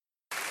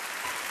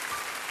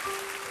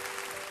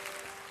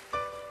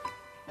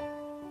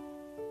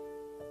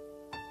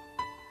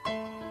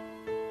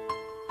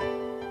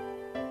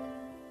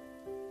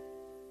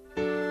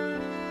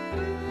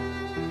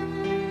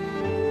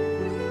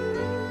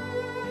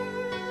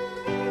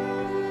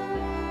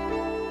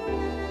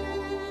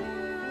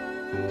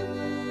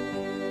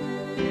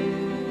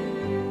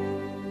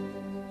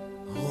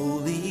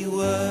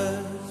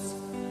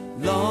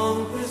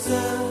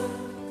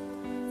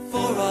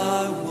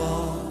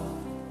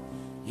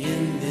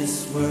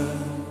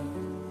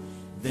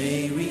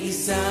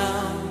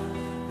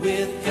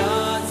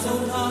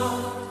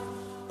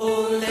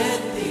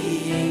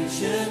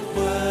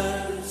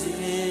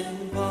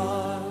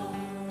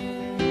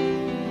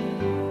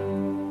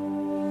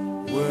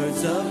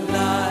Words of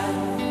life,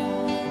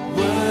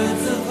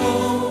 words of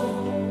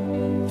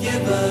hope,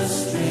 give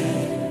us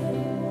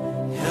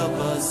strength, help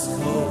us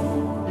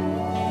cope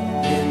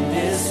in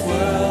this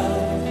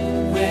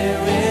world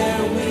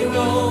where'er we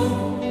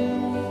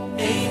roam.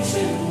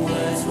 Ancient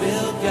words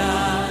will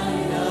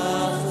guide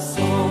us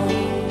home.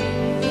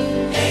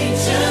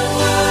 Ancient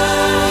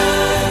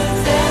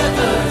words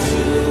ever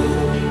true,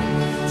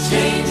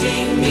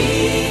 changing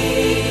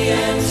me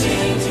and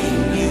changing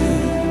you.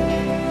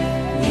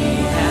 We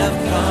have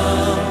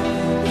come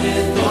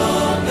with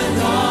open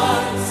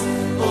hearts.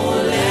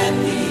 Oh, let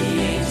the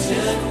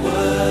ancient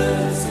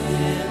words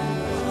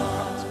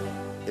impart.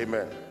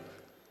 Amen.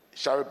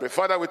 Shall we pray?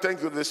 Father, we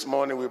thank you this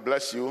morning. We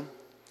bless you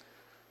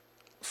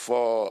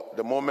for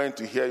the moment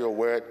to hear your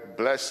word.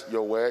 Bless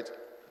your word,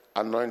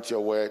 anoint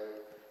your word,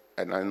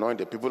 and anoint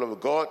the people of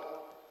God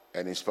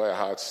and inspire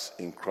hearts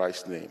in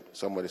Christ's name.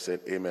 Somebody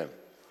said amen.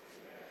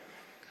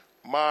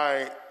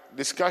 My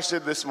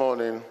discussion this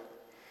morning,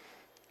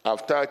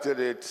 I've titled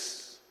it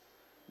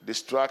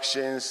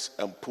Distractions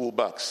and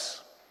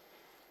Pullbacks.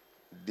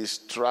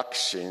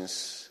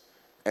 Distractions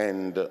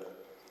and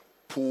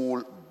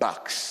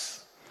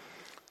pullbacks.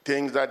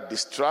 Things that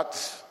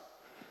distract,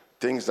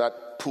 things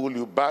that pull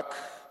you back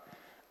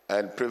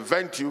and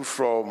prevent you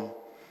from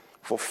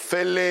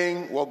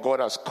fulfilling what God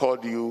has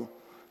called you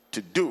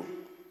to do.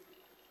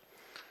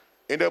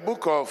 In the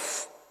book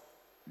of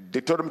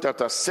Deuteronomy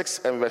chapter 6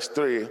 and verse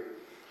 3,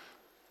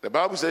 the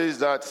Bible says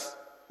that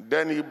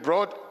then he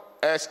brought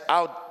us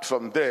out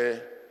from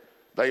there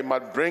that he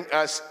might bring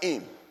us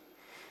in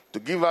to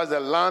give us the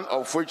land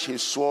of which he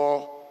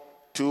swore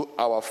to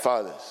our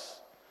fathers.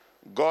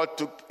 God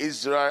took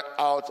Israel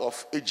out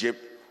of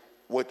Egypt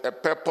with a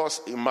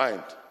purpose in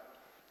mind.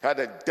 He had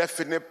a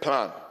definite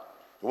plan.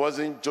 He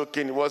wasn't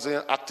joking. He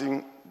wasn't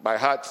acting by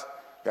heart.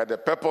 He had a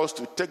purpose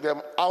to take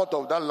them out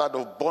of that land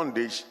of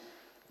bondage.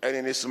 And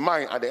in his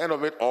mind, at the end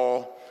of it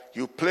all,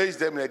 you place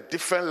them in a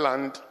different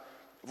land,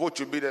 which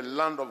will be the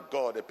land of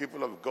God, the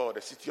people of God,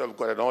 the city of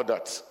God, and all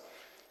that.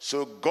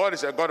 So God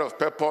is a God of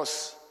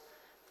purpose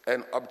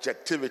and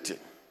objectivity.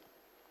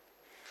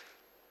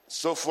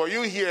 So for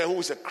you here who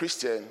is a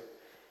Christian,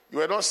 you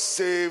are not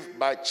saved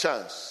by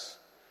chance.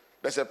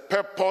 There's a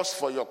purpose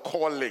for your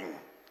calling.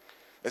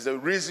 There's a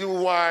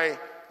reason why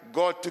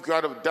God took you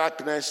out of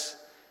darkness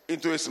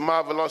into his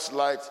marvelous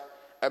light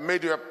and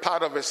made you a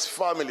part of his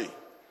family.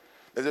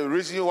 There's a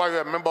reason why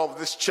you're a member of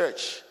this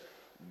church.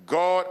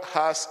 God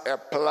has a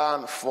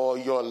plan for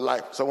your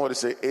life. Somebody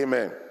say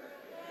amen.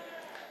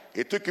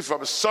 He took you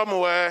from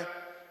somewhere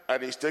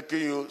and he's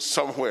taking you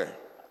somewhere.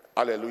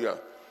 Hallelujah.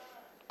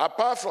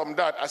 Apart from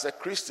that, as a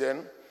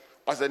Christian,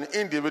 as an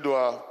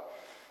individual,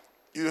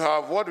 you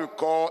have what we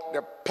call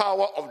the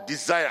power of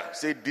desire.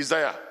 Say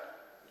desire.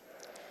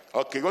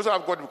 Okay, you also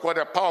have what we call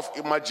the power of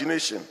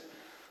imagination.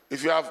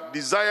 If you have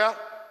desire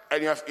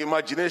and you have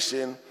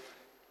imagination,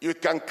 you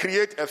can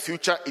create a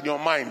future in your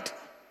mind.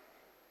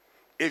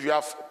 If you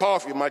have power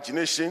of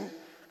imagination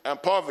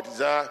and power of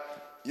desire,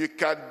 you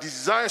can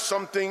design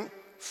something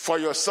for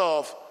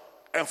yourself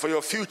and for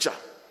your future.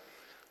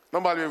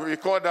 Normally, we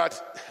call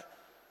that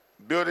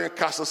building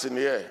castles in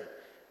the air.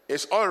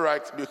 It's all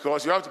right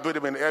because you have to build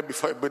them in the air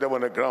before you build them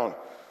on the ground.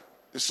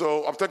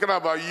 So I'm talking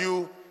about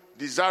you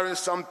desiring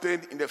something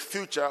in the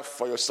future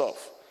for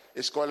yourself.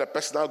 It's called a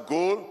personal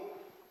goal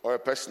or a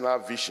personal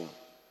vision.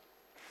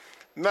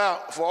 Now,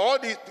 for all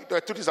the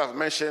two things I've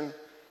mentioned,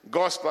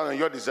 God's plan and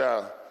your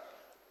desire,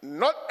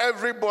 not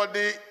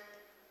everybody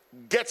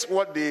gets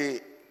what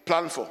they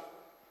plan for.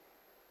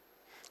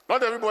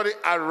 Not everybody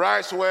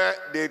arrives where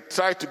they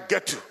try to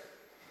get to.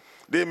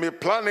 They may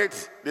plan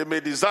it, they may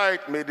design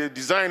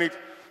it,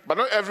 but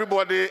not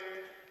everybody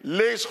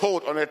lays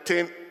hold on a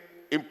thing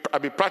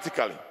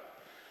practically.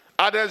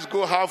 Others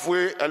go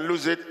halfway and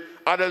lose it.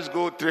 Others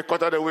go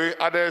three-quarters of the way.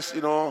 Others,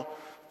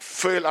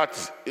 fail at,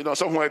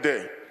 somewhere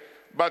there.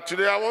 But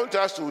today I want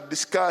us to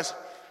discuss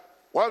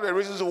one of the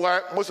reasons why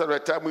most of the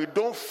time we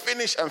don't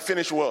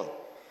finish well.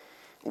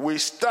 We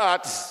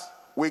start,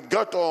 we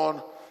get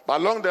on, but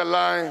along the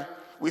line,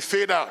 we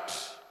fade out.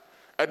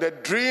 And the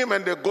dream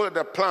and the goal and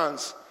the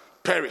plans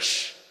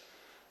perish.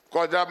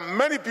 Because there are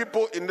many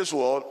people in this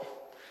world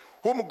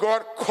whom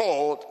God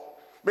called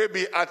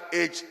maybe at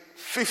age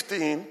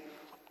 15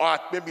 or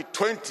at maybe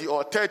 20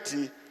 or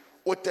 30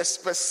 with a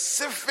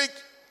specific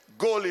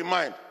goal in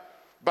mind.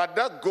 But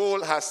that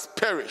goal has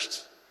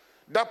perished.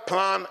 That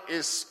plan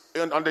is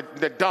on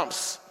the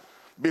dumps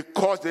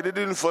because they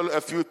didn't follow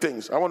a few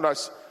things. I want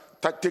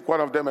to take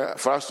one of them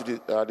for us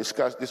to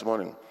discuss this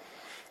morning.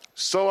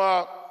 So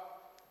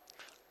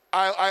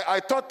I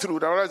thought through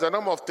that there's a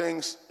number of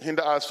things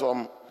hinder us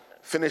from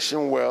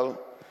finishing well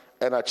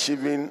and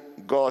achieving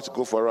God's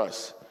goal for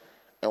us.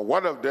 And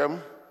one of them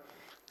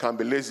can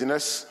be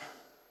laziness.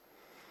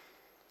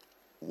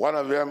 One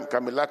of them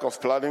can be lack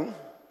of planning.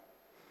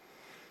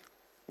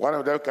 One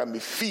of them can be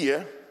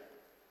fear.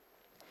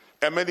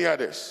 And many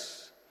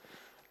others.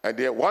 And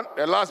the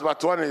last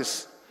but one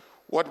is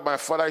what my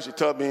father used to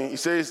tell me. He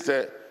says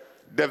that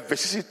the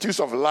vicissitudes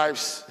of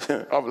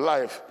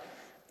life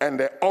and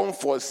the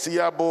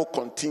unforeseeable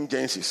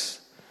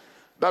contingencies.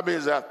 That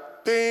means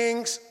that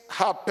things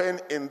happen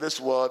in this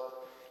world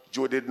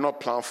you did not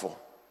plan for.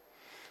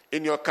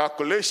 In your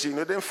calculation,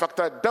 you didn't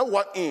factor that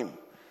one in.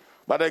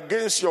 But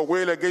against your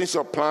will, against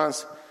your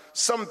plans,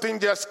 something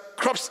just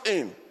crops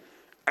in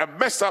and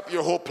messes up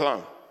your whole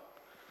plan.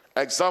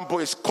 Example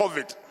is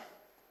COVID.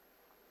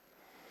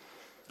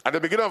 At the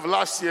beginning of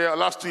last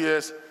 2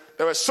 years,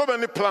 there were so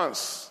many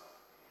plans,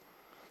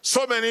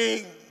 so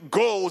many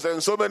goals,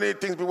 and so many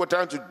things people were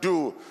trying to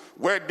do.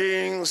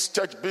 Weddings,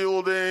 church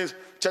buildings,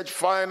 church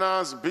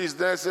finance,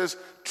 businesses,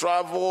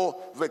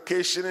 travel,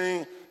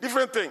 vacationing,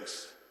 different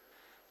things.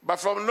 But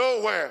from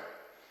nowhere,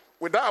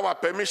 without our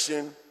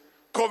permission,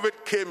 COVID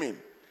came in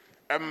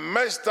and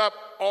messed up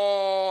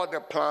all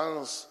the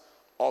plans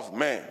of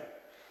men.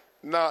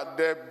 Now,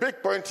 the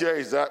big point here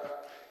is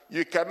that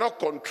you cannot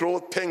control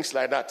things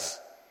like that.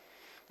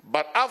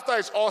 But after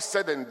it's all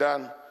said and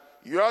done,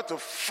 you have to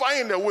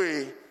find a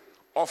way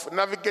of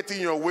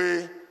navigating your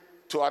way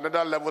to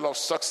another level of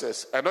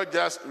success and not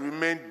just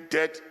remain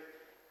dead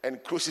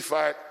and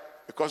crucified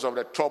because of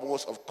the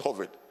troubles of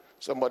COVID.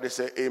 Somebody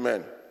say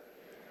amen.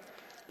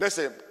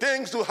 Listen,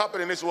 things do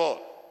happen in this world.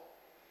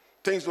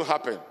 Things do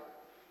happen.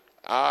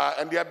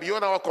 And they are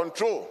beyond our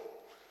control.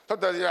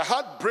 Sometimes they are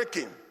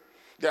heartbreaking.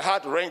 They are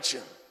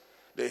heart-wrenching.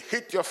 They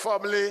hit your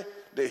family.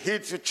 They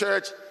hit your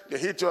church. They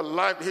hit your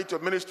life. They hit your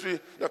ministry,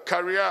 your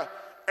career.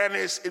 And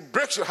it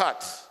breaks your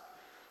heart.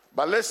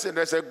 But listen,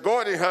 there's a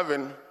God in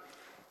heaven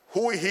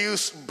who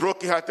heals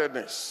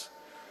brokenheartedness.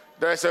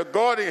 There's a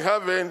God in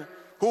heaven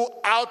who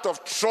out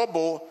of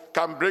trouble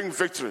can bring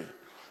victory.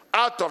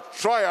 Out of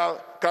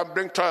trial can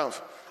bring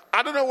triumph.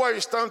 I don't know where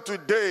you stand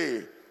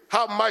today,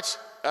 how much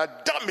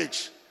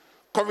damage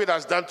COVID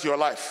has done to your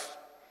life.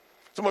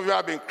 Some of you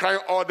have been crying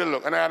all day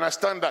long, and I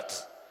understand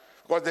that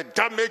because the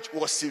damage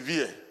was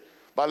severe.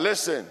 But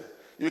listen,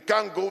 you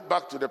can't go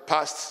back to the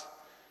past.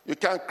 You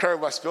can't cry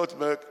over spilled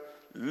milk.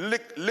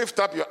 Lift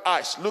up your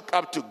eyes. Look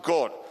up to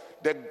God,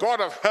 the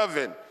God of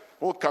heaven,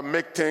 who can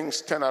make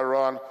things turn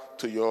around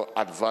to your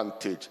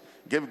advantage.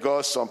 Give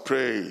God some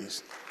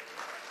praise.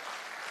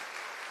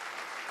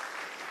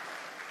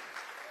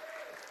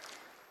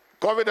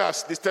 COVID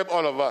has disturbed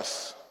all of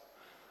us.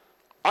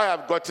 I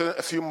have gotten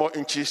a few more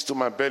inches to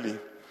my belly.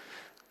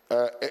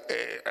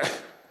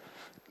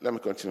 Let me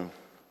continue.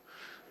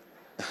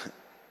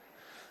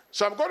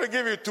 So I'm going to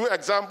give you 2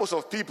 examples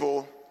of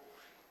people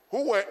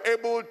who were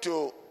able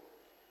to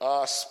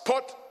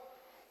spot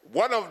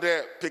one of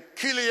the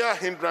peculiar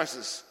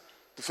hindrances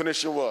to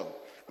finishing well.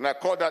 And I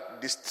call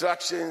that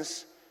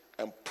distractions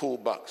and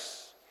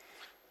pullbacks.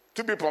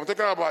 2 people, I'm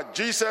talking about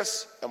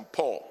Jesus and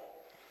Paul.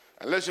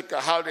 And let's look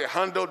at how they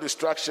handle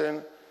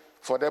distraction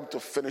for them to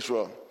finish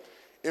well.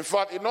 In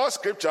fact, in all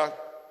scripture,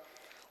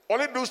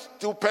 only those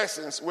 2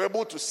 persons were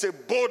able to say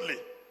boldly,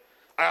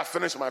 I have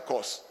finished my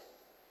course.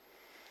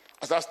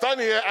 As I stand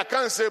here, I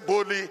can't say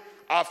boldly,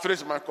 I have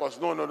finished my course.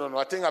 No.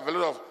 I think I have a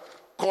lot of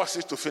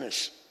courses to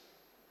finish.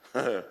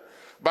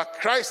 But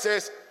Christ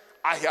says,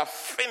 I have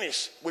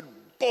finished with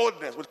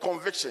boldness, with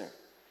conviction.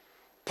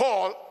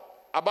 Paul,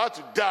 about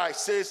to die,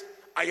 says,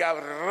 I have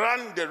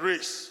run the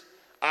race.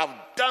 I have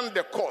done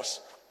the course.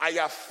 I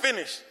have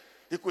finished.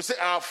 He could say,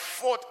 I have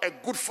fought a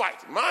good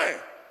fight. Man,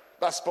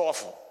 that's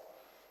powerful.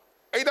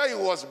 Either he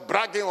was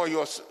bragging or he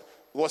was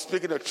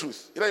speaking the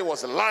truth. Either he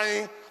was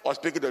lying or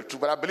speaking the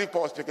truth. But I believe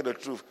Paul was speaking the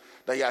truth.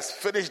 That he has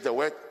finished the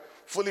work,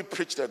 fully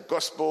preached the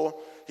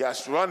gospel. He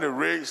has run the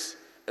race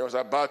and was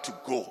about to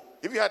go.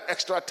 If he had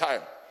extra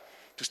time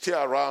to stay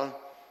around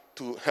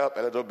to help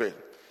a little bit.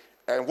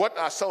 And what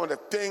are some of the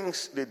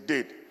things they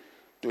did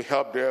to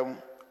help them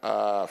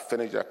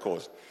finish their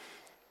course?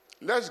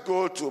 Let's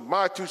go to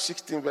Matthew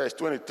 16, verse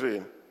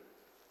 23.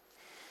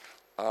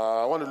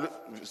 I want to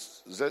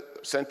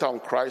center on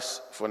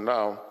Christ for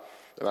now,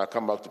 then I'll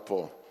come back to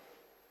Paul.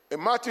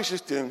 In Matthew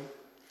 16,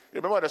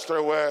 remember the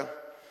story where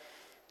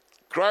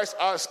Christ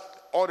asked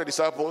all the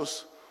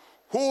disciples,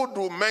 who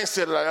do men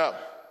say that I am?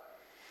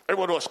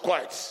 Everybody was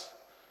quiet.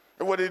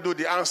 Everybody knew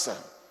the answer.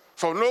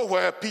 From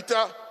nowhere,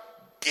 Peter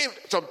gave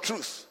some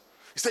truth.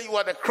 He said, you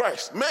are the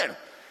Christ. Man.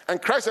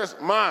 And Christ says,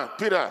 man,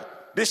 Peter,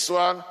 this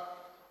one,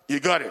 you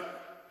got it.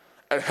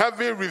 And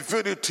having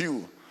revealed it to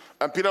you.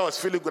 And Peter was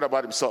feeling good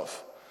about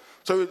himself.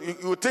 So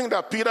you would think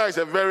that Peter is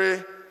a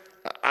very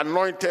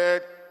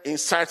anointed,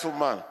 insightful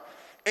man.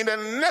 In the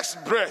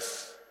next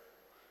breath,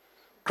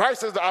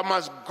 Christ says that I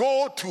must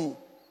go to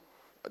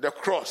the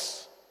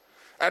cross.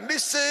 And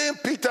this same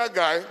Peter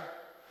guy,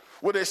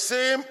 with the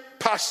same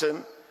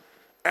passion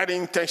and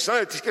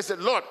intentionality, he said,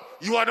 Lord,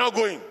 you are not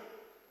going.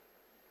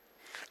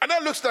 And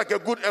that looks like a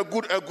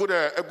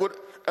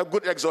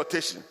good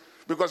exhortation.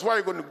 Because why are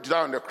you going to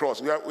die on the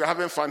cross? We're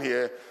having fun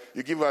here.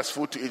 You give us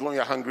food to eat when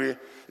you're hungry.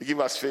 You give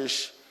us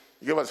fish.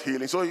 You give us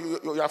healing. So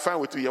you are fine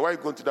with you here. Why are you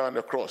going to die on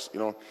the cross? You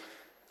know.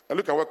 And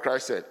look at what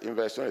Christ said in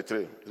verse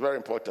 23. It's very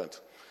important.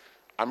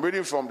 I'm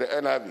reading from the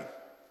NIV.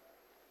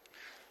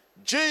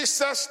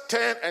 Jesus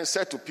turned and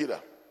said to Peter,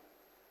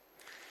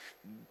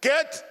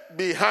 get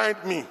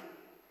behind me,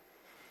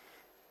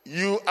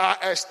 You are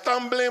a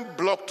stumbling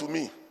block to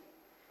me.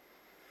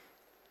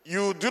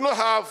 You do not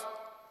have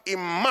in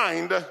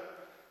mind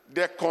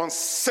the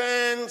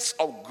concerns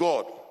of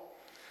God,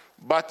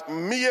 but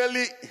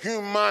merely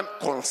human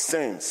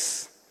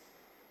concerns.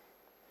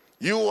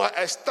 You are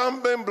a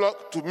stumbling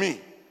block to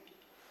me.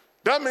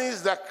 That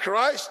means that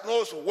Christ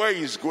knows where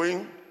he's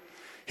going.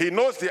 He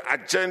knows the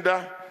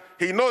agenda.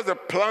 He knows the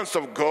plans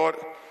of God.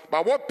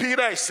 But what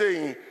Peter is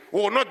saying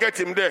will not get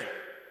him there.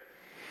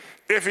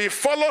 If he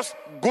follows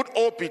good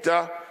old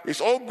Peter,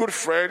 his old good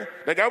friend,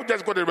 the guy who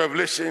just got the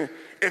revelation,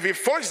 if he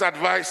follows his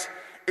advice,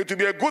 it will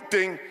be a good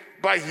thing,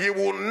 but he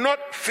will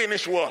not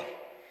finish well.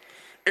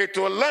 It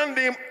will land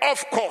him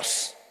off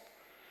course.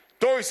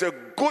 Though it's a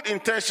good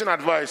intention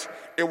advice,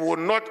 it will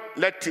not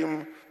let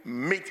him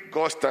meet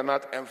God's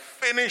standard and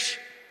finish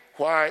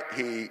why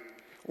he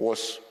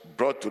was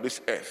brought to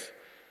this earth.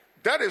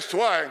 That is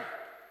why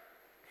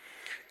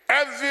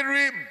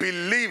every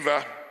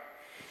believer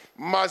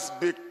must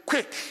be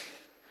quick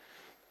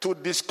to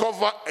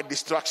discover a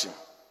distraction.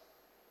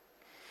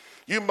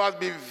 You must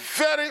be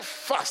very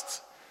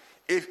fast.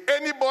 If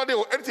anybody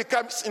or anything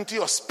comes into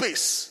your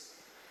space,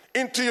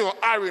 into your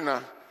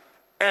arena,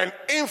 and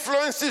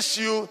influences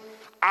you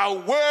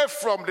away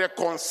from the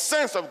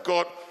concerns of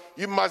God,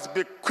 you must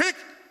be quick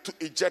to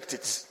eject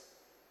it.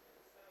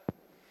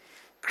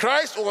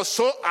 Christ was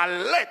so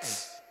alert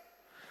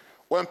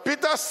when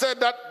Peter said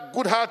that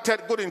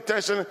good-hearted,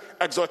 good-intention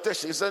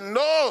exhortation. He said,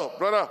 no,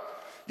 brother,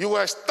 you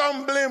are a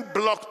stumbling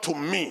block to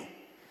me,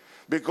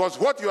 because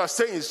what you are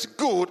saying is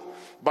good,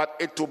 but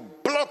it will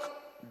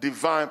block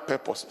divine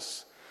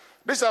purposes.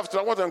 This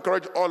afternoon, I want to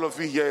encourage all of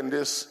you here in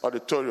this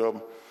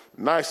auditorium,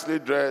 nicely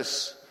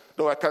dressed.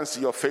 Though I can't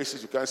see your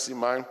faces, you can't see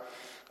mine,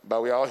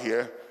 but we are all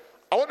here.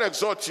 I want to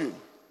exhort you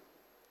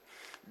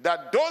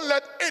that don't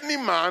let any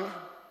man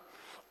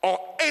or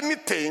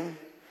anything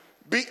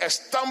be a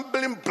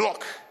stumbling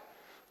block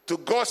to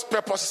God's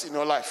purposes in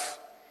your life.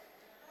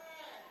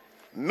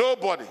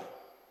 Nobody.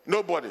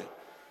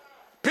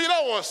 Peter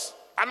was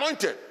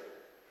anointed.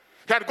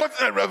 He had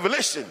gotten a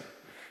revelation.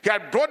 He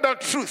had brought down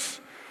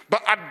truth.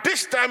 But at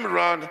this time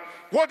around,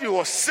 what he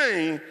was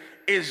saying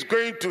is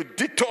going to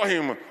detour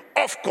him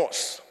off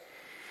course.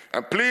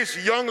 And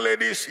please, young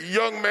ladies,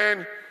 young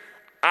men,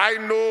 I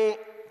know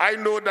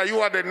that you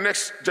are the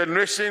next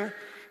generation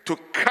to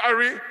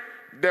carry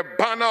the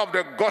banner of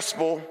the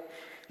gospel.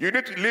 You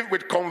need to live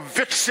with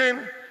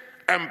conviction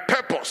and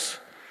purpose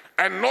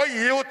and not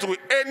yield to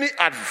any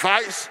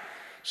advice,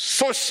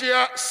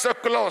 social,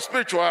 secular, or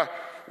spiritual,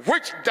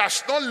 which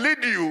does not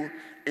lead you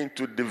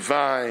into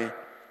divine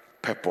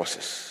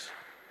purposes.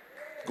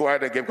 Go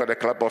ahead and give God a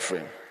clap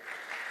offering.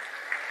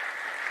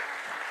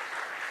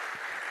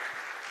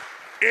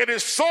 It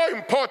is so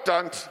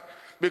important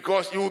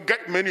because you will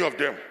get many of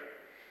them.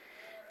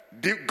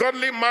 The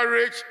godly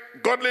marriage,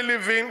 godly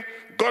living,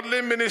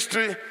 godly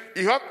ministry,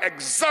 you have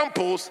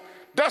examples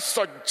that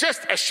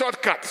suggest a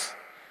shortcut.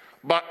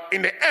 But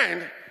in the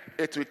end,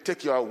 it will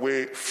take you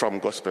away from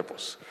God's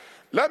purpose.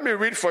 Let me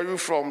read for you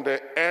from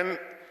the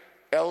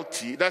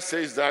NLT that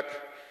says that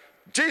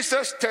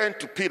Jesus turned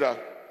to Peter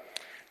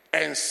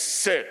and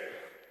said,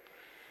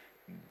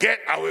 "Get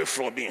away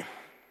from me,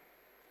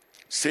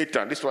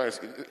 Satan." This one is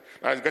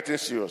getting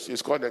serious.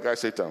 He's called the guy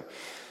Satan.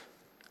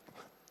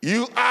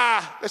 You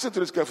are, listen to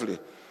this carefully,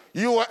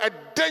 you are a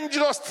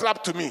dangerous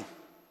trap to me.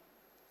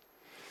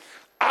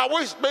 I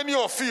wish many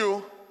of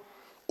you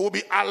will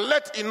be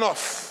alert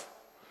enough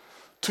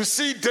to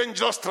see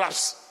dangerous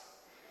traps,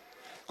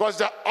 because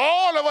they're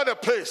all over the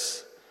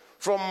place,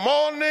 from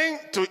morning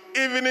to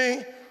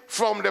evening,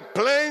 from the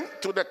plane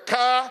to the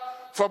car,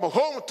 from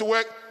home to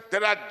work.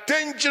 There are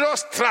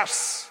dangerous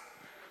traps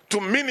to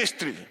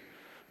ministry,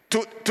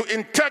 to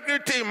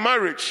integrity in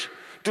marriage,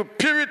 to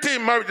purity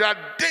in marriage. There are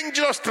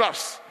dangerous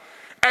traps.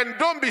 And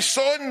don't be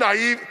so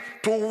naive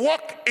to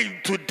walk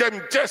into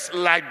them just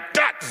like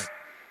that.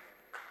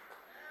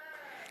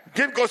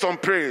 Give God some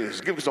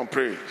praise. Give God some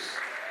praise.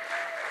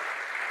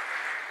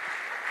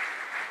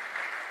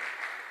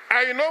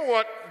 And you know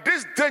what?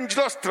 This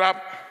dangerous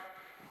trap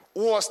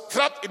was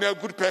trapped in a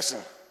good person.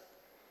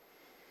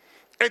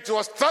 It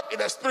was trapped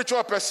in a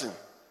spiritual person.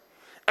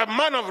 A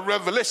man of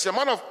revelation, a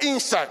man of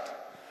insight,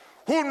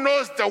 who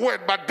knows the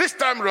word, but this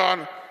time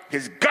around,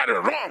 he's got it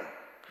wrong.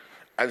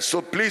 And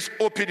so please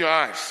open your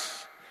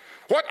eyes.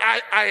 What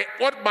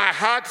my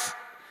heart,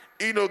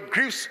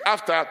 grieves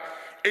after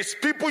is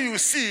people you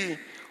see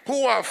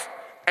who have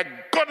a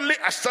godly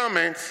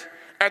assignment,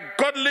 a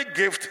godly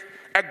gift,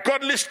 a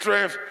godly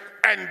strength,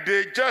 and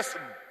they just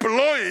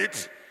blow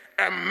it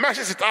and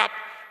messes it up,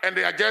 and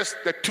they are just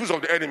the tools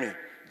of the enemy.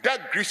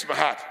 That grieves my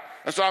heart.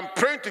 And so I'm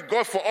praying to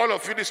God for all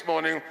of you this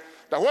morning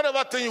that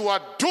whatever thing you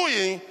are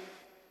doing,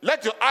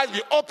 let your eyes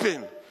be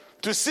open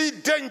to see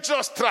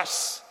dangerous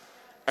traps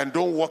and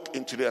don't walk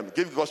into them.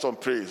 Give God some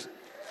praise.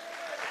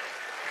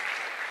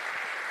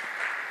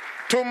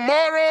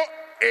 Tomorrow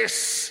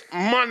is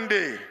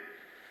Monday.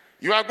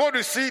 You are going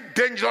to see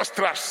dangerous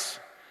traps.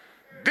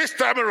 This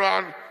time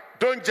around,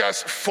 don't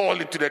just fall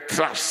into the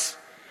traps.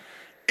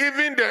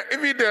 even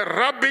the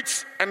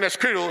rabbits and the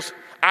squirrels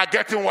are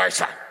getting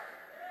wiser.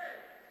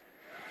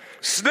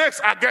 Snakes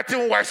are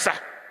getting wiser.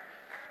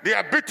 They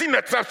are beating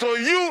the trap. So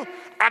you,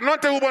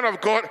 anointed woman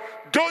of God,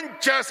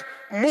 don't just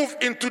move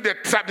into the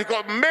trap,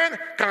 because men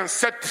can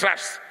set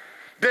traps.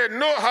 They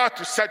know how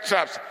to set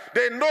traps.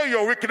 They know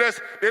your weakness.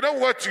 They know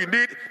what you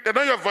need. They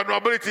know your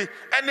vulnerability.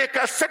 And they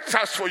can set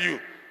traps for you.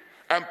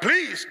 And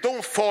please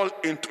don't fall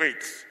into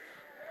it.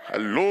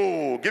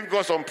 Hello. Give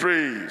God some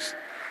praise.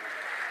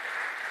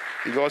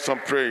 Give God some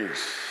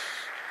praise.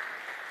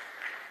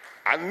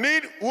 I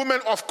need women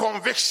of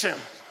conviction,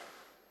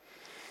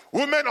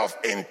 women of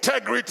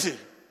integrity,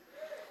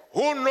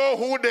 who know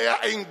who they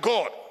are in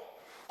God,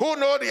 who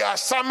know the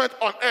assignment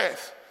on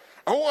earth,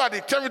 and who are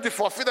determined to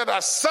fulfill that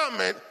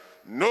assignment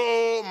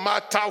no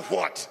matter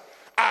what.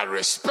 I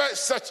respect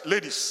such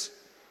ladies.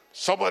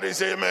 Somebody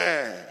say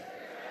amen.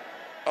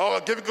 Oh,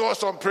 give God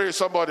some praise,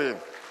 somebody.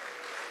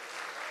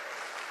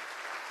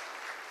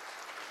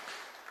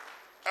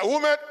 A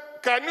woman,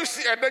 can you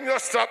see a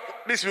dangerous trap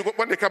this week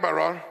when they come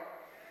around?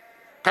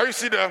 Can you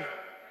see them?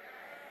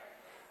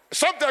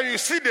 Sometimes you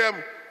see them,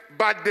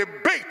 but the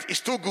bait is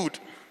too good.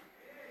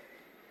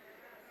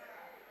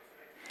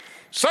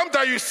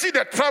 Sometimes you see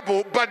the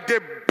trouble, but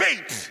the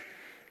bait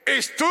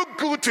is too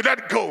good to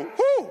let go.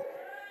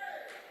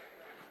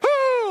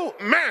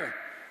 Man,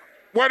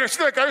 when you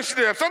see them, can you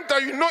see them?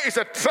 Sometimes you know it's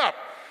a trap,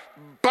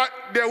 but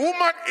the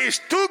woman is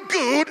too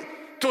good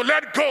to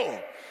let go.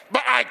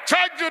 But I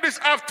charge you this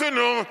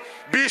afternoon,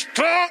 be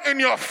strong in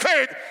your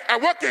faith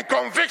and walk in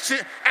conviction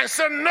and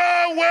say,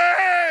 no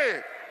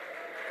way.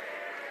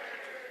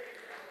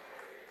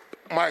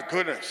 My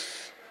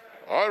goodness.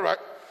 All right.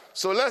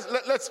 So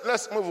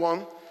let's move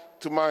on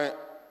to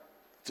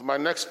my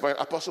next point.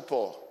 Apostle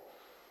Paul.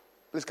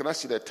 Please, can I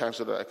see that time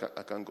so that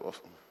I can go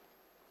off?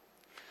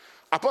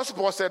 Apostle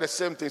Paul said the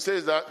same thing. He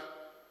says that,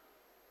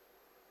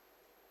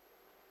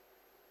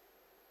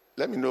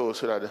 let me know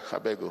so that I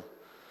better go.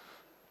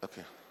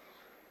 Okay.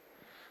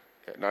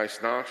 Yeah, now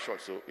it's now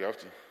short, so you have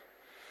to.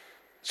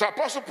 So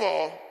Apostle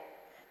Paul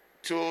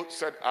too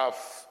said,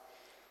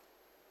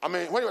 when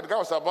the guy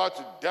was about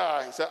to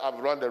die, he said, I've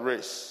run the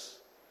race.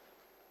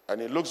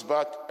 And he looks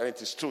back, and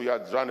it is true, he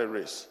had run the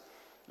race.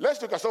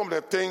 Let's look at some of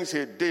the things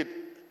he did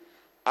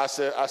as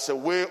a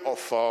way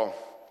of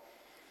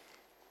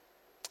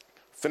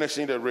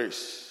finishing the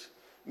race.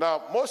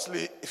 Now,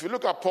 mostly, if you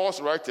look at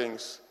Paul's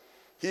writings,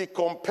 he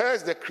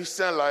compares the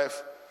Christian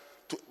life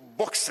to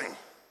boxing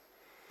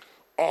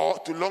or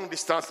to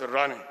long-distance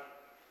running.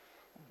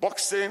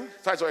 Boxing,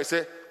 that's why I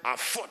say, I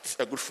fought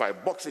a good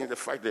fight. Boxing is the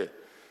fight there.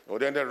 Or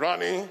then the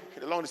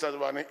long-distance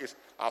running is,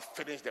 I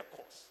finished the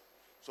course.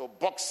 So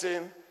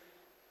boxing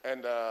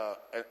and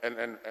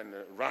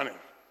running.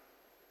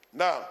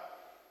 Now,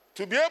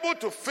 to be able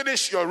to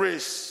finish your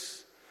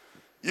race,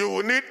 you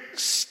will need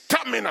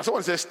stamina.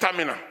 Someone says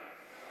stamina.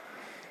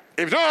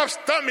 If you don't have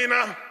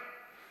stamina,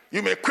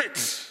 you may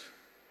quit.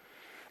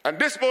 And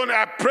this morning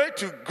I pray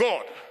to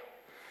God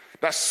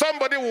that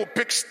somebody will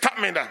pick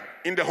stamina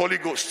in the Holy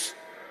Ghost.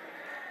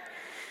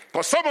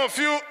 For some of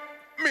you,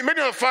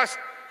 many of us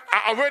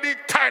are already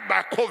tired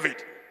by COVID.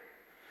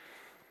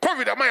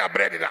 COVID, I might have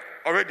bred it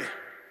already.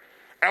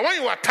 And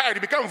when you are tired,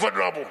 you become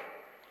vulnerable.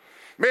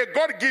 May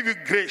God give you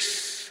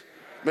grace.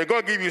 May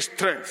God give you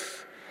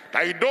strength.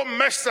 That you don't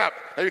mess up.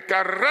 That you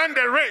can run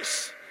the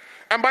race.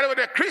 And by the way,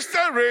 the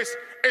Christian race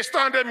is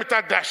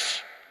 200-meter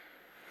dash.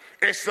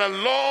 It's a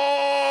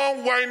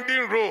long,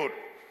 winding road.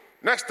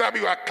 Next time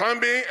you are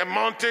climbing a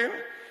mountain,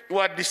 you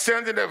are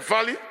descending a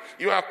valley,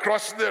 you are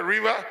crossing the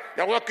river,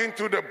 you are walking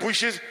through the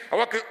bushes, you are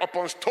walking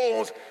upon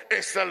stones.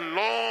 It's a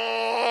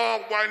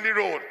long, winding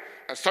road.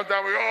 And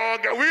sometimes we all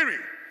get weary.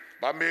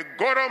 But may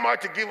God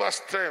Almighty give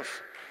us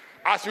strength.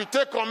 As we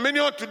take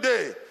communion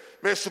today,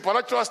 may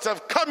supernatural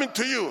strength come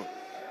into you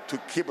to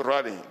keep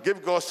running.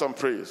 Give God some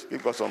praise.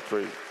 Give God some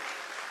praise.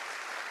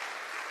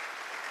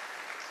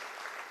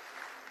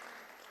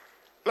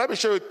 Let me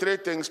show you 3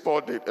 things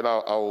Paul did, and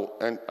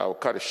I'll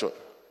cut it short.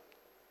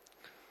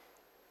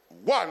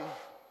 One,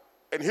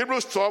 in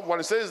Hebrews 12, when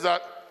it says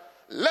that,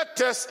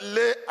 let us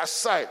lay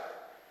aside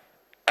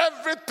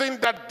everything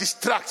that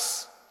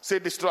distracts. Say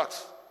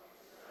distracts.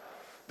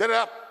 There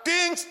are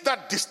things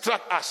that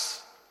distract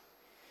us.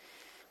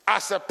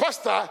 As a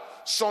pastor,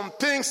 some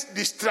things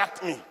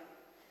distract me.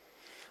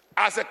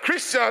 As a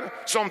Christian,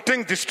 some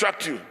things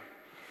distract you.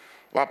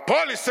 But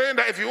Paul is saying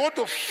that if you want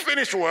to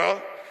finish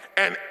well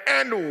and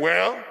end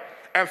well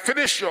and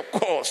finish your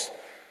course,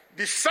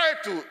 decide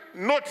to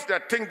note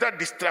the things that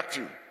distract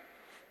you.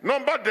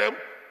 Number them,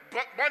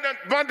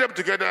 band them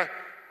together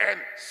and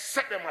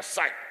set them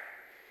aside.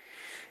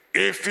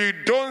 If you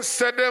don't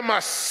set them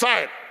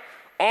aside,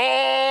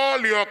 all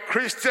your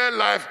Christian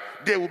life,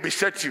 they will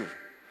beset you.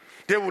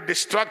 They will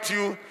distract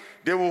you.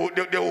 They will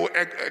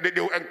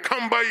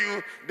encumber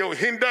you. They will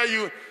hinder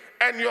you.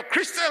 And your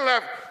Christian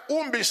life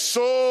won't be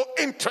so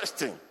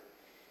interesting.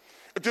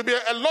 It will be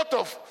a lot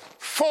of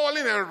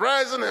falling and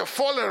rising and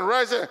falling and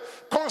rising.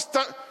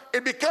 Constant.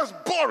 It becomes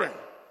boring.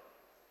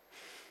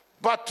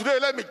 But today,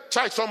 let me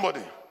charge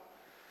somebody.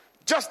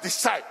 Just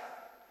decide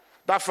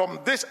that from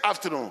this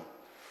afternoon,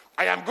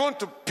 I am going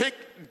to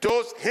pick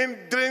those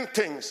hindering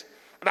things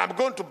and I'm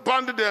going to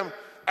bundle them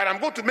and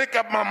I'm going to make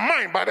up my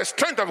mind by the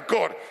strength of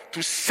God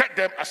to set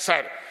them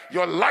aside.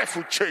 Your life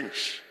will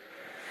change.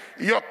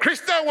 Your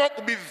Christian walk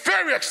will be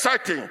very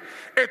exciting.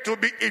 It will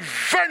be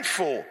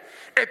eventful.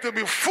 It will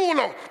be full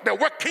of the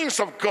workings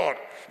of God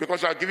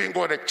because you are giving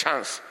God a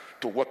chance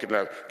to work in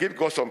life. Give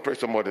God some praise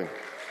some morning.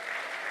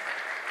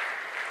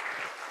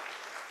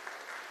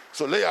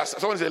 So lay aside.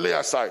 Someone say lay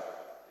aside.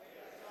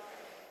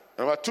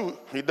 Number 2,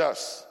 he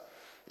does.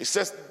 He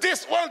says,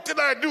 this one thing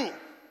I do,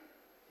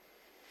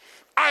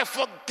 I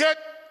forget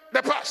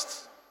the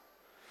past.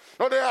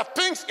 Now there are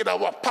things in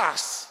our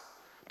past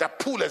that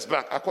pull us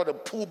back. I call them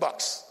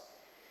pullbacks.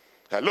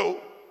 Hello?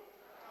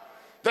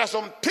 There are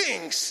some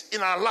things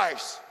in our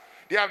lives.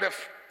 They have the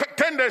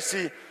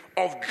tendency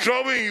of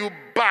drawing you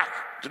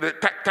back to the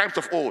times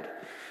of old.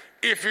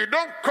 If you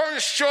don't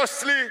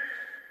consciously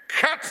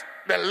cut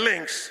the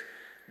links,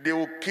 they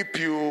will keep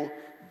you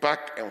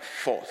back and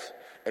forth.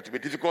 It will be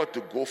difficult to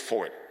go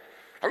forward.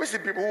 Have you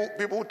seen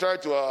people who try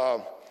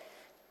to,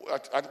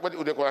 what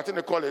do they call it? I think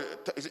they call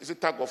it, is it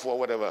tug of war or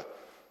whatever?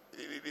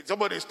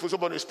 Somebody is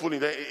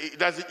pulling.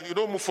 You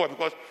don't move forward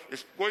because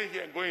it's going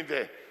here and going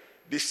there.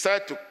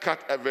 Decide to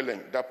cut every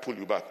link that pull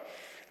you back.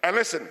 And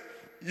listen,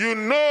 you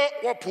know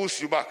what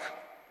pulls you back.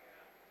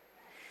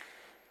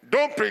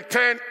 Don't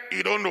pretend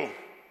you don't know.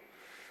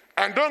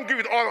 And don't give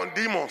it all on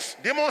demons.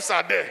 Demons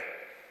are there.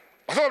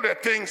 Some of the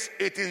things,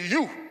 it is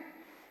you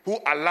who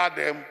allow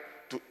them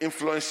to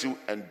influence you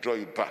and draw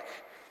you back.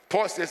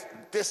 Paul says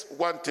this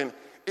one thing,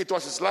 it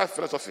was his life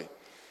philosophy.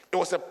 It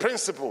was a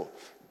principle.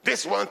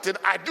 This one thing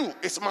I do.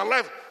 It's my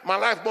life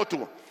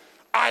motto.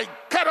 I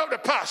cut off the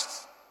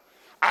past.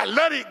 I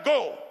let it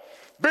go.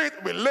 Be it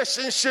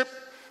relationship,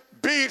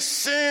 be it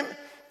sin,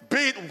 be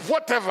it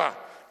whatever.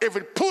 If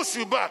it pulls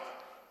you back,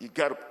 you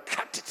got to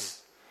cut it.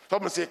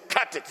 Someone say,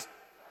 cut it.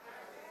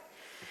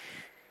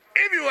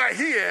 If you are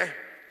here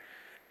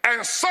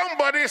and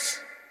somebody's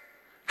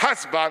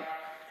husband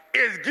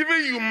is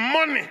giving you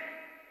money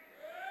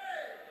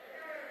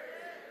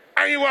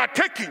and you are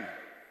taking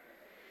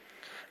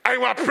and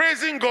you are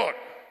praising God,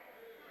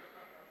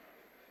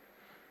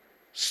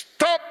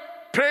 stop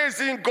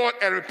praising God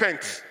and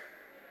repent.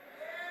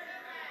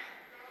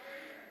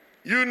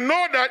 You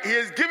know that he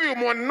has given you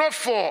money not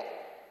for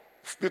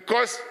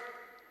because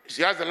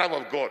she has the love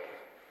of God.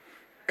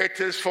 It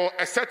is for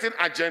a certain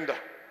agenda.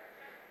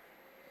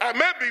 And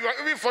maybe you are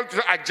even following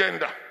the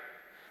agenda.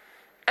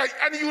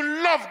 And you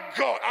love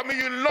God. I mean,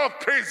 you love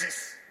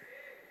praises.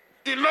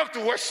 You love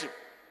to worship.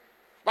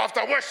 But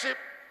after worship,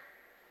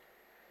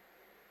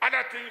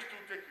 other things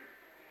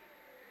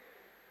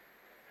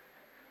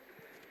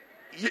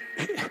to take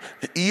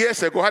you.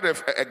 Years ago, I had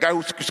a guy who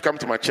used to come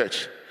to my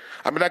church.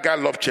 I mean, that guy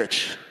loved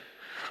church.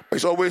 But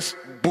he's always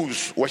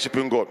booze,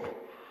 worshiping God.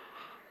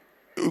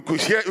 You could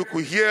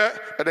hear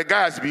that the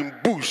guy has been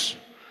booze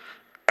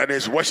and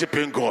is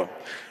worshiping God.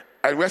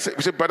 And we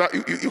said, brother,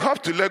 you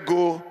have to let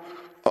go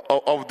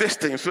of this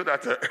thing so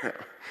that...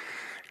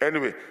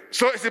 Anyway,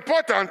 so it's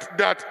important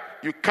that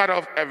you cut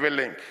off every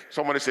link.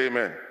 Somebody say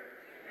amen.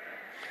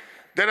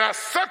 There are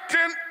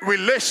certain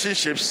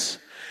relationships,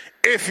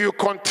 if you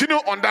continue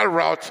on that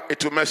route,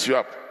 it will mess you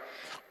up.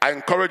 I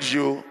encourage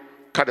you,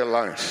 cut the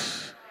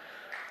lines.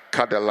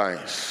 Cut the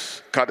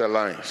lines. Cut the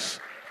lines.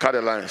 Cut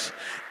the lines.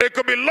 It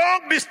could be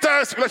long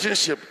distance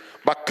relationship,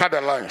 but cut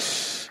the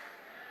lines.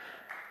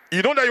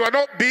 You know that you are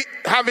not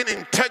having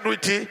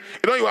integrity.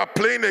 You know you are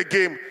playing a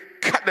game.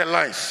 Cut the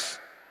lines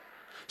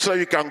so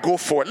you can go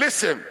forward.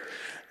 Listen,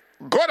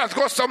 God has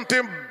got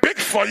something big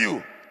for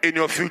you in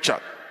your future.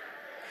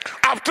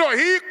 After all,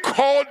 he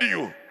called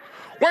you.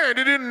 When you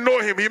didn't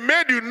know him, he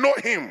made you know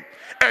him.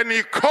 And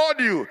he called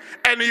you,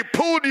 and he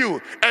pulled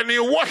you, and he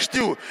washed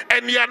you,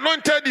 and he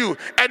anointed you,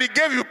 and he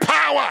gave you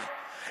power.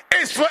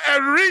 It's for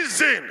a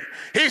reason.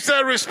 He's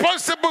a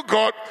responsible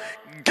God.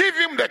 Give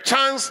him the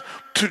chance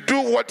to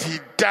do what he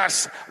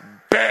does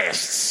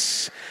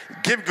best.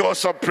 Give God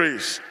some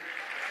praise.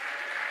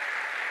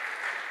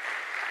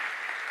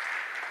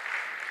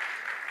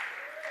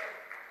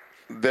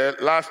 The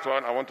last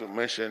one I want to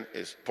mention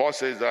is Paul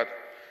says that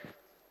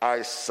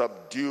I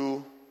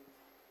subdue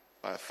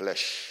my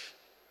flesh.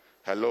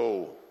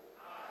 Hello.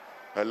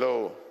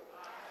 Hello.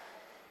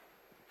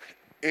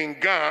 In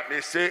Ghana,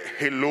 they say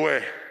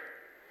Heloe.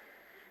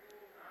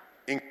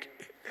 In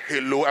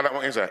Heloe, I don't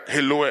want to say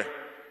Heloe.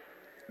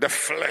 The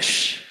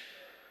flesh.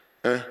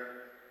 Time's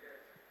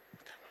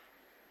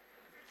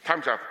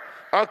up.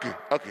 Okay.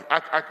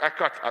 I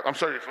cut. I'm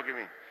sorry, forgive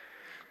me.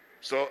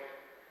 So,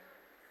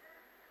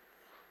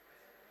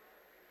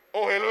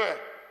 Heloe.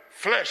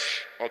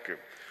 Flesh. Okay.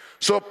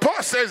 So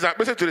Paul says that,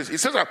 listen to this. He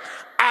says that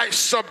I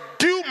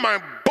subdue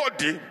my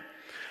body,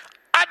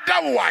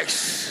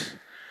 otherwise,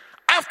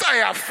 after I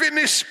have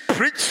finished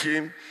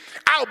preaching,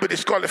 I'll be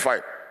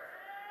disqualified.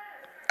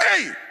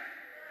 Hey!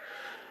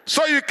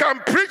 So you can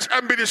preach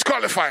and be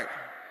disqualified.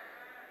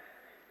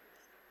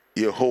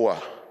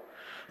 Yehovah,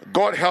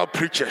 God help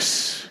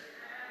preachers.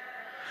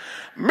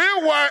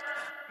 Meanwhile,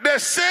 the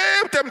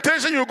same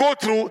temptation you go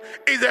through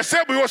is the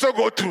same we also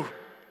go through.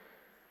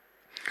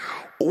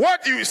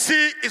 What you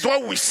see is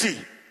what we see.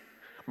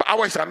 But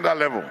ours is another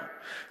level.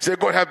 Say,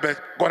 God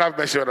have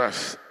mercy on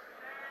us.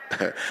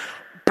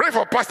 Pray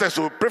for pastors.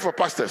 So pray for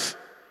pastors.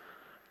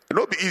 It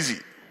won't be easy.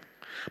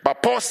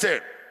 But Paul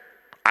said,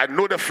 I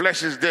know the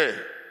flesh is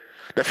there.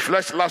 The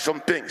flesh loves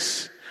some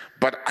things.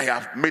 But I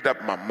have made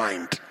up my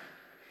mind.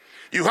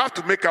 You have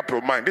to make up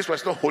your mind. This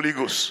was not Holy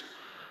Ghost.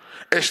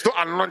 It's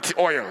not anointing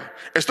oil.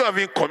 It's not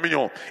even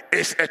communion.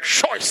 It's a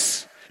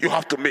choice you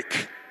have to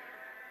make.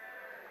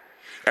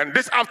 And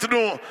this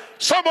afternoon,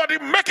 somebody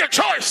make a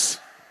choice.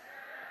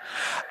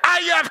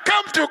 I have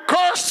come to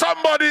call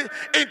somebody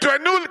into a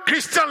new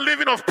Christian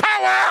living of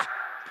power.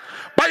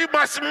 But you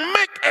must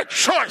make a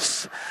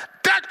choice.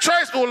 That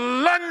choice will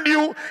land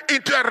you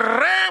into a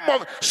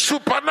realm of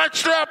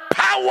supernatural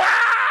power.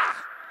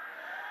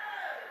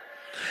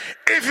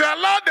 If you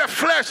allow the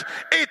flesh,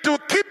 it will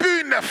keep you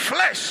in the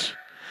flesh.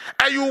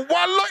 And you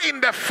wallow in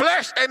the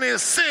flesh and in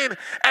sin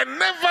and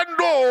never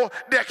know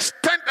the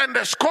extent and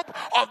the scope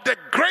of the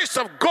grace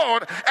of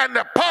God and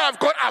the power of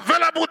God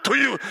available to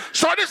you.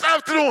 So this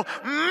afternoon,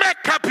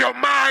 make up your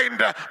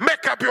mind.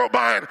 Make up your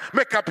mind.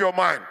 Make up your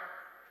mind.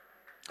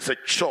 It's a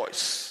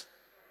choice.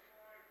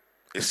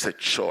 It's a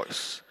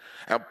choice.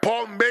 And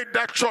Paul made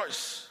that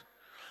choice.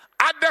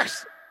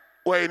 Others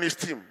were in his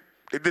team.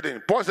 He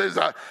didn't. Paul says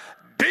that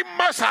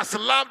Demas has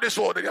loved this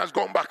world and he has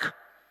gone back.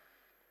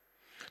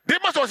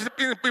 Demas was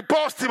in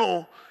Paul's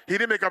team. He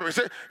didn't make up. He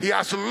said he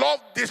has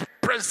loved this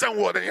present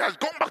world and he has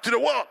gone back to the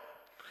world.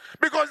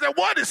 Because the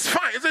world is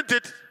fine, isn't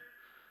it?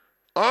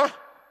 Huh?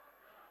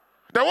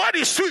 The world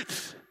is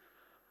sweet.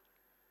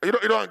 You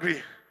don't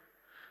agree?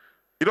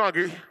 You don't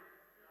agree?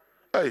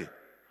 Hey.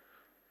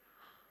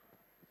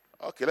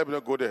 Okay, let me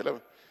not go there.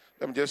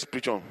 Let me just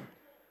preach on.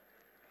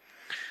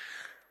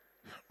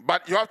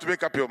 But you have to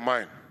make up your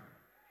mind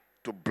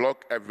to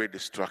block every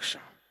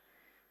distraction.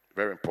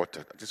 Very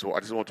important. I just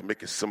want to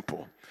make it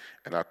simple,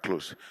 and I'll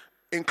close.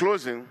 In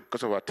closing,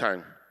 because of our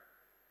time,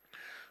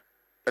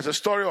 there's a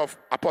story of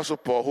Apostle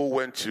Paul who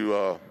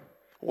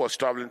was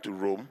traveling to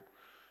Rome,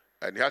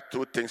 and he had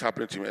two things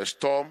happening to him: a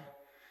storm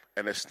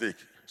and a snake.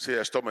 Say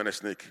a storm and a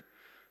snake.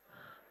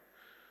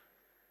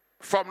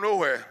 From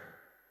nowhere,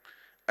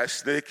 a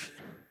snake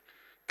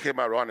came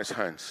around his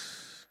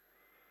hands.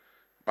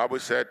 The Bible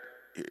said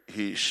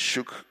he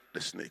shook the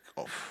snake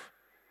off.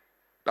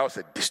 That was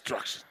a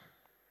distraction.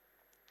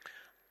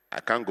 I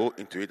can't go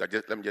into it.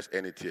 Let me just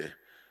end it here.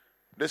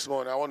 This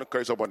morning, I want to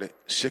encourage somebody,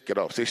 shake it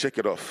off. Say, shake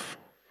it off.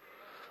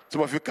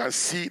 Some of you can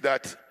see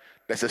that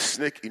there's a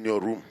snake in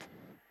your room,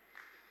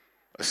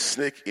 a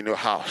snake in your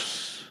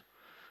house,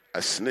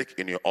 a snake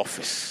in your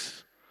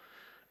office,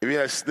 even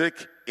a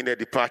snake in a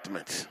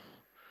department.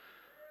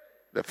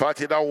 The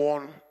party that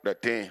won the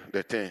thing.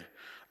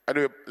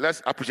 Anyway,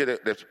 let's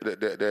appreciate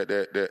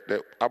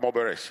the armor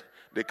bearers.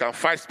 They can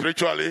fight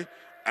spiritually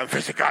and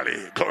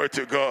physically. Glory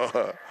to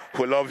God.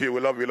 We love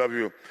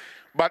you.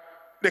 But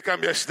there can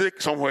be a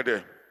snake somewhere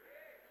there.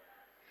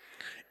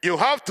 You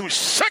have to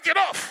shake it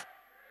off.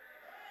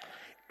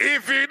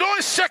 If you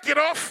don't shake it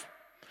off,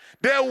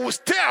 they will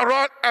stay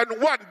around and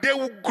they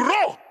will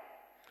grow.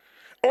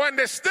 When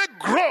the snake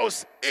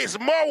grows, it's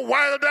more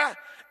wilder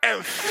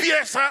and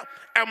fiercer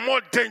and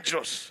more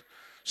dangerous.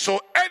 So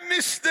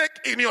any snake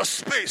in your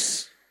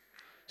space,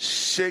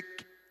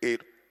 shake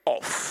it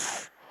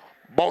off.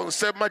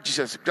 Bonsema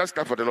Jesus, just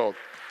clap for the Lord.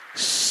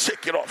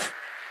 Shake it off.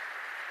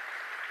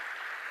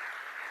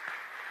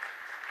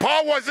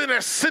 Paul wasn't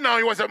a sinner,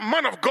 he was a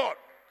man of God.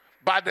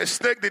 But the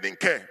snake didn't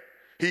care.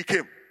 He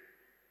came.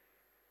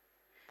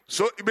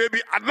 So he may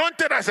be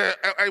anointed as a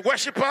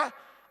worshiper,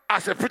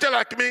 as a preacher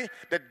like me.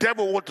 The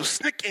devil want to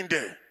sneak in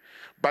there.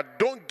 But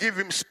don't give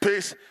him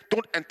space.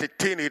 Don't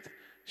entertain it.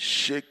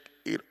 Shake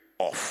it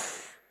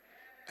off.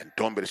 And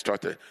don't be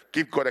distracted.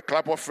 Give God a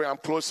clap offering. I'm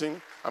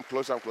closing. I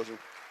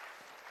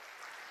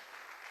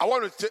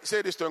want to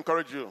say this to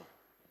encourage you.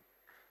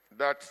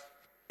 That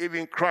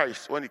even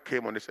Christ, when he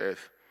came on this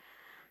earth,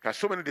 had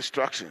so many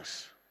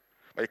distractions,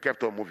 but he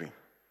kept on moving.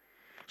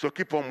 So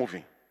keep on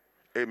moving.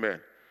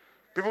 Amen.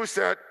 People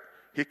said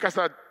he cast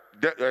out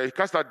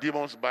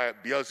demons by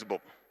Beelzebub.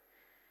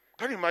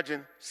 Can you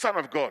imagine? Son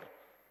of God.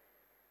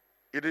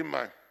 He didn't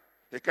mind.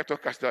 He kept on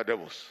casting out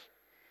devils.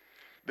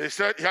 They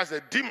said he has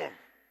a demon.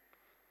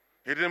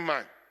 He didn't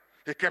mind.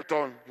 He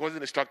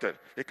wasn't distracted.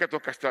 He kept on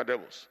casting out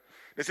devils.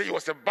 They said he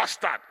was a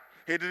bastard.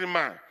 He didn't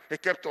mind. He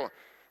kept on.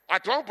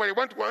 At one point, he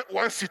went to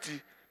one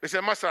city. They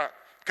said, Master,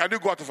 can you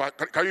go out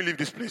of can you leave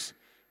this place?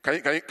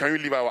 Can you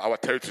leave our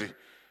territory?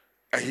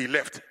 And he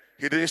left.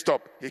 He didn't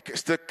stop. He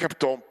still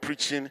kept on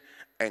preaching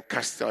and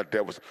casting out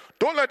devils.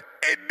 Don't let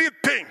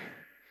anything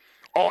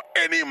or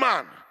any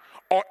man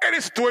or any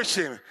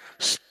situation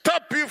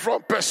stop you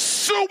from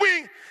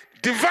pursuing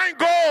divine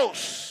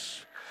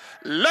goals.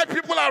 Let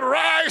people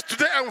arise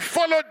today and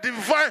follow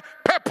divine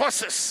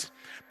purposes.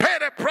 Pay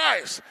the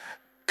price.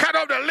 Cut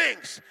off the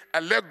links.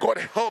 And let God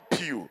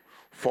help you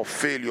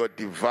fulfill your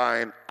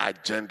divine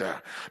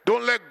agenda.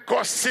 Don't let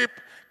gossip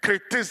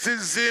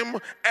criticism,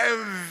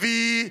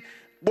 envy,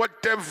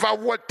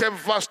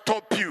 whatever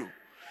stop you.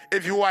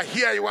 If you are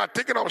here, you are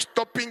thinking of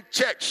stopping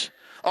church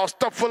or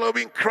stop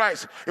following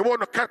Christ. You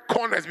want to cut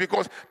corners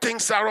because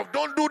things are rough.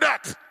 Don't do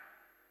that.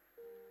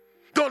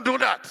 Don't do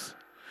that.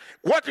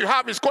 What you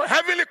have is called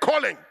heavenly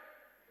calling.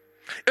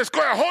 It's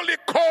called a holy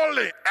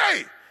calling.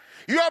 Hey,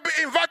 you have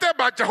been invited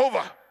by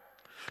Jehovah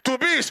to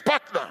be his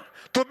partner,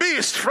 to be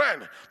his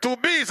friend, to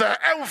be his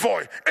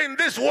envoy in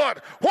this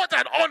world. What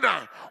an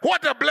honor.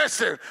 What a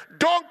blessing.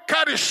 Don't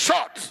cut it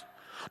short.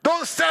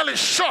 Don't sell it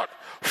short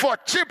for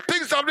cheap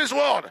things of this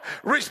world.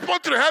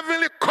 Respond to the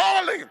heavenly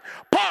calling.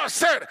 Paul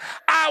said,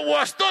 I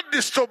was not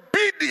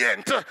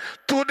disobedient to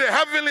the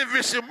heavenly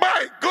vision.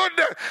 My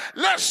goodness,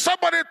 let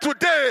somebody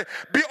today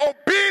be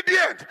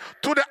obedient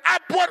to the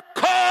upward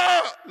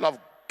call of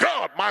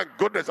God. My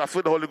goodness, I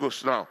feel the Holy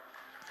Ghost now.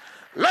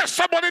 Let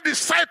somebody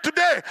decide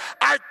today.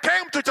 I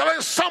came to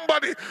challenge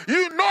somebody.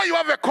 You know you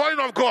have a calling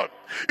of God.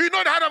 You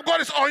know the hand of God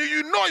is on you.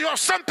 You know you have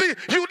something.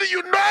 You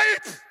know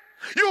it.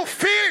 You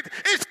feel it.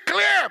 It's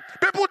clear.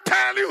 People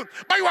tell you,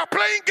 but you are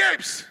playing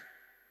games.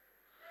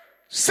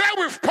 Say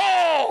with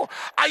Paul,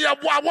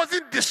 I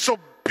wasn't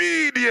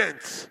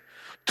disobedient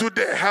to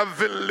the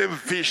heavenly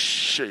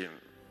vision.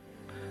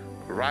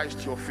 Rise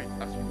to your feet.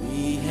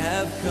 We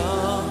have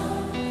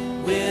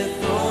come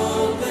with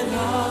open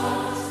hearts.